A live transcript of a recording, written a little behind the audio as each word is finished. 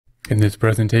In this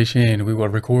presentation, we will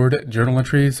record journal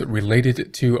entries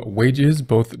related to wages,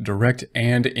 both direct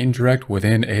and indirect,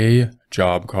 within a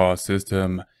job cost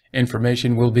system.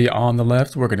 Information will be on the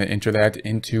left. We're going to enter that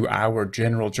into our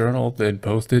general journal, then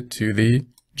post it to the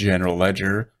general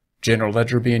ledger. General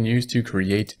ledger being used to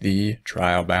create the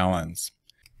trial balance.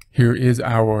 Here is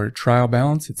our trial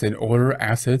balance. It's in order: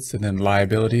 assets, and then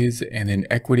liabilities, and then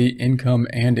equity, income,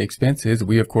 and expenses.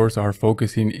 We, of course, are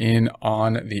focusing in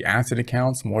on the asset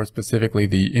accounts, more specifically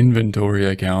the inventory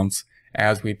accounts,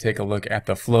 as we take a look at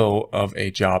the flow of a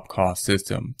job cost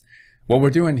system. What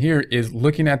we're doing here is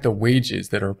looking at the wages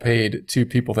that are paid to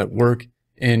people that work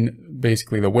in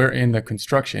basically the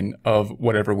construction of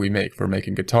whatever we make. If we're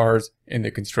making guitars, in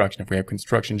the construction, if we have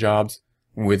construction jobs,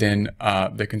 within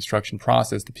the construction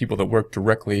process, the people that work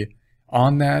directly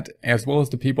on that, as well as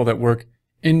the people that work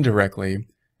indirectly.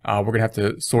 We're going to have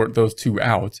to sort those two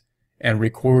out and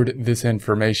record this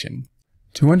information.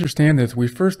 To understand this, we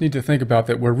first need to think about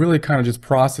that we're really kind of just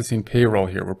processing payroll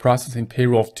here. We're processing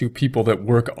payroll to people that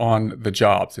work on the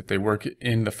jobs. If they work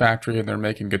in the factory and they're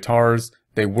making guitars,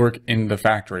 they work in the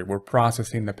factory. We're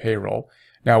processing the payroll.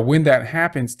 Now, when that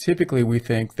happens, typically we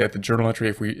think that the journal entry,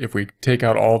 if we take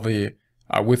out all the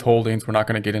withholdings, we're not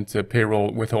going to get into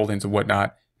payroll withholdings and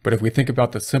whatnot, but if we think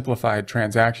about the simplified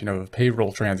transaction of a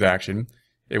payroll transaction,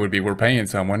 it would be we're paying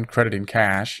someone, crediting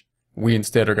cash. We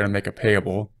instead are going to make a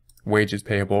payable, wages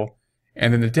payable,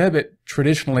 and then the debit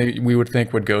traditionally we would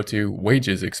think would go to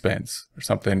wages expense or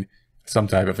something, some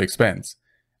type of expense.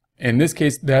 In this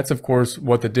case, that's of course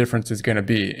what the difference is going to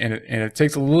be, and it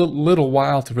takes a little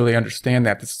while to really understand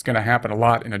that. This is going to happen a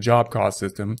lot in a job cost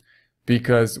system,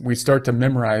 because we start to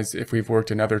memorize, if we've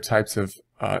worked in other types of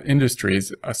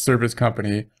industries, a service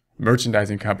company,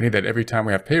 merchandising company, that every time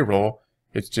we have payroll,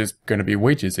 it's just going to be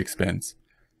wages expense.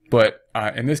 But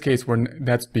in this case,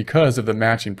 that's because of the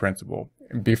matching principle.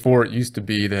 Before, it used to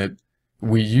be that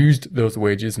we used those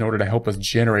wages in order to help us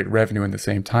generate revenue in the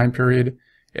same time period.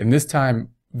 And this time,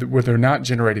 where they're not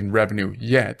generating revenue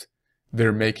yet,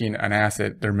 they're making an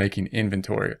asset, they're making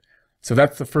inventory. So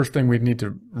that's the first thing we need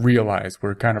to realize.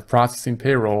 We're kind of processing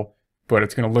payroll, but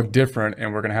it's going to look different,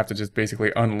 and we're going to have to just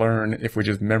basically unlearn if we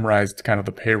just memorized kind of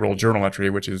the payroll journal entry,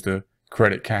 which is the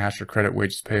credit cash or credit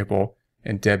wages payable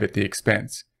and debit the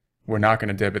expense. We're not going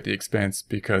to debit the expense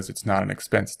because it's not an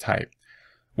expense type.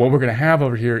 What we're going to have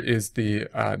over here is the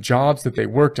jobs that they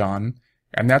worked on,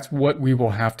 and that's what we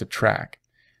will have to track.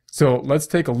 So let's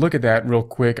take a look at that real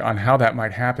quick on how that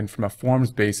might happen from a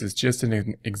forms basis, just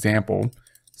an example.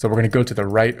 So we're going to go to the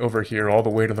right over here, all the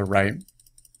way to the right.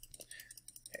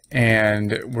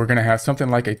 And we're going to have something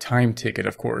like a time ticket,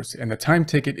 of course. And the time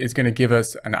ticket is going to give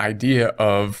us an idea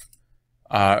of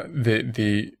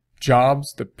the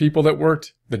jobs, the people that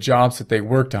worked, the jobs that they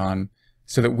worked on,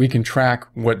 so that we can track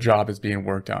what job is being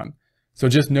worked on. So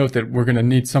just note that we're going to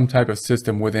need some type of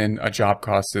system within a job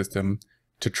cost system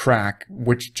to track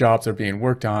which jobs are being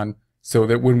worked on, so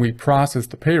that when we process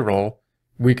the payroll,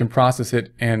 we can process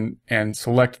it and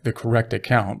select the correct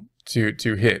account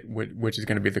to hit, which is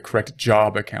going to be the correct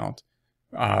job account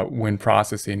when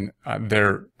processing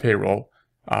their payroll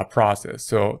process.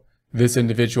 So this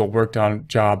individual worked on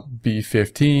job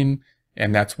B15,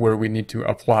 and that's where we need to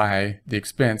apply the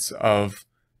expense of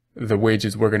the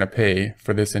wages we're going to pay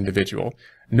for this individual.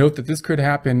 Note that this could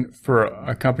happen for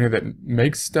a company that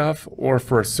makes stuff, or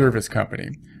for a service company.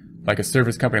 Like a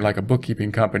service company, like a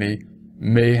bookkeeping company,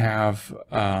 may have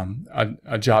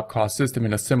a job cost system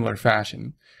in a similar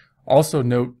fashion. Also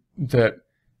note that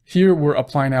here we're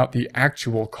applying out the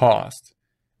actual cost.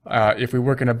 If we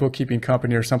work in a bookkeeping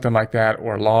company or something like that,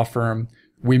 or a law firm,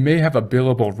 we may have a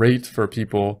billable rate for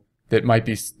people that might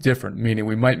be different, meaning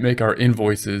we might make our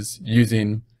invoices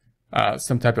using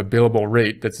some type of billable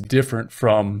rate that's different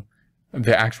from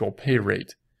the actual pay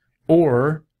rate.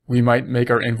 Or we might make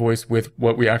our invoice with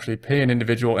what we actually pay an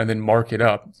individual and then mark it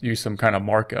up, use some kind of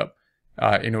markup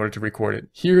in order to record it.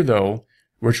 Here, though,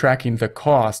 we're tracking the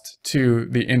cost to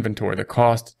the inventory, the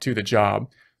cost to the job.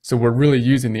 So we're really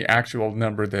using the actual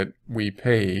number that we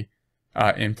pay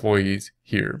employees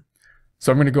here.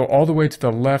 So I'm going to go all the way to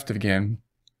the left again.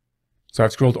 So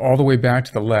I've scrolled all the way back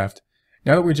to the left.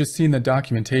 Now that we've just seen the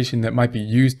documentation that might be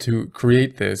used to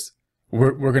create this,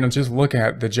 we're going to just look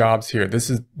at the jobs here. This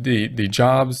is the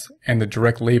jobs and the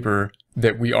direct labor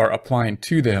that we are applying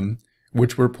to them,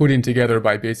 which we're putting together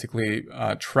by basically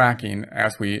tracking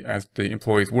as the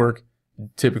employees work,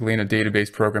 typically in a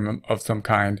database program of some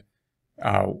kind,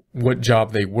 what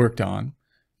job they worked on.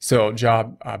 So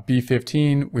job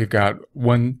B15, we've got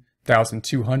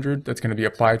 1,200 that's going to be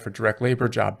applied for direct labor.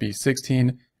 Job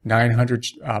B16, 900,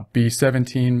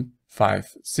 B17,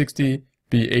 560,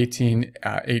 B18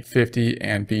 850,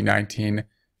 and B19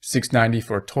 690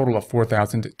 for a total of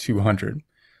 4,200.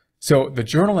 So the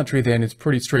journal entry then is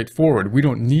pretty straightforward. We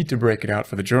don't need to break it out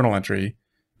for the journal entry,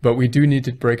 but we do need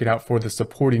to break it out for the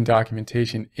supporting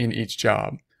documentation in each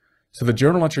job. So the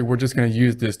journal entry, we're just going to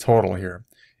use this total here.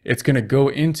 It's going to go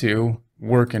into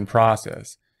work in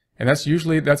process. And that's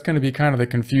going to be kind of the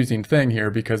confusing thing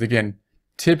here, because again,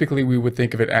 typically we would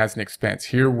think of it as an expense.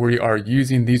 Here we are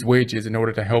using these wages in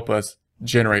order to help us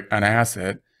generate an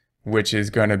asset, which is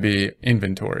going to be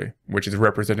inventory, which is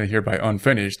represented here by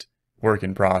unfinished work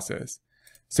in process.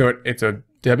 So it's a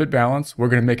debit balance. We're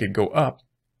going to make it go up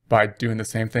by doing the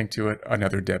same thing to it,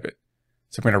 another debit.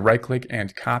 So I'm going to right click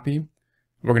and copy.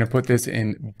 We're going to put this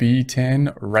in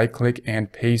B10, right click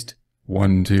and paste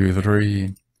 1, 2,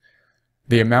 3.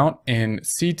 The amount in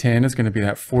C10 is going to be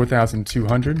that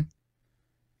 4,200.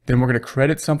 Then we're going to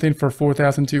credit something for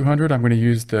 4,200. I'm going to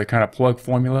use the kind of plug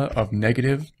formula of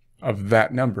negative of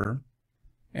that number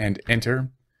and enter.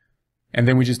 And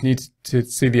then we just need to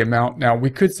see the amount. Now we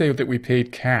could say that we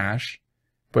paid cash,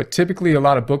 but typically a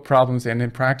lot of book problems and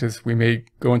in practice, we may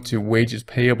go into wages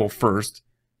payable first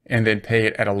and then pay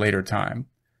it at a later time.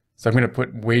 So I'm going to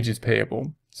put wages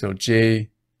payable. So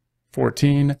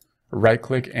J14, right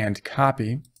click and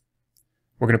copy.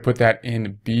 We're going to put that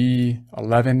in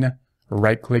B11,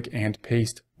 right click and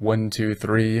paste 1, 2,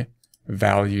 3,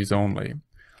 values only.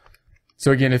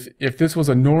 So again, if this was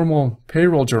a normal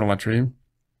payroll journal entry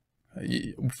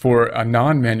for a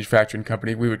non-manufacturing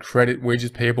company, we would credit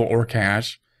wages payable or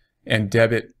cash and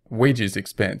debit wages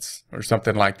expense or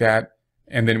something like that.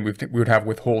 And then we would have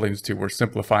withholdings too. We're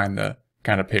simplifying the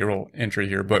kind of payroll entry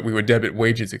here, but we would debit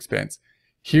wages expense.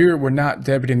 Here, we're not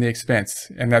debiting the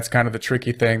expense, and that's kind of the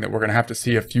tricky thing that we're going to have to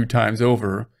see a few times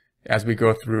over as we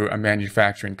go through a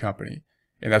manufacturing company.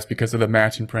 And that's because of the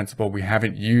matching principle. We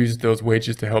haven't used those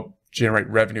wages to help generate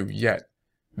revenue yet.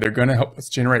 They're going to help us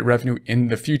generate revenue in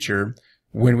the future.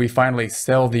 When we finally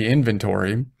sell the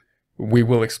inventory, we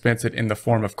will expense it in the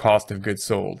form of cost of goods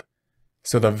sold.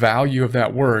 So the value of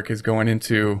that work is going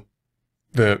into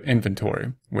the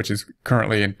inventory, which is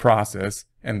currently in process,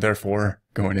 and therefore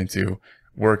going into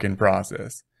work in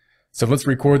process. So let's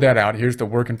record that out. Here's the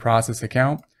work in process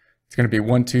account. It's going to be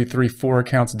 1, 2, 3, 4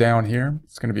 accounts down here.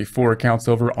 It's going to be 4 accounts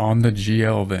over on the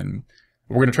GL then.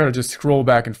 We're going to try to just scroll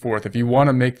back and forth. If you want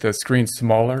to make the screen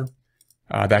smaller,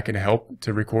 that can help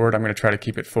to record. I'm going to try to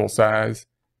keep it full size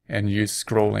and use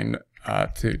scrolling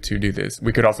to do this.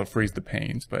 We could also freeze the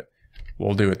panes, but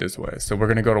we'll do it this way. So we're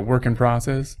going to go to work in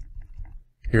process.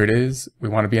 Here it is. We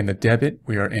want to be in the debit.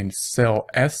 We are in cell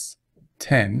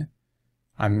S10.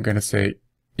 I'm going to say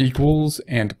equals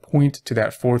and point to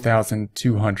that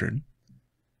 4,200.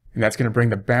 And that's going to bring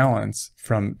the balance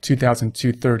from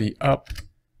 2,230 up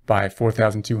by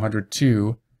 4,200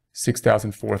 to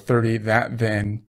 6,430. That then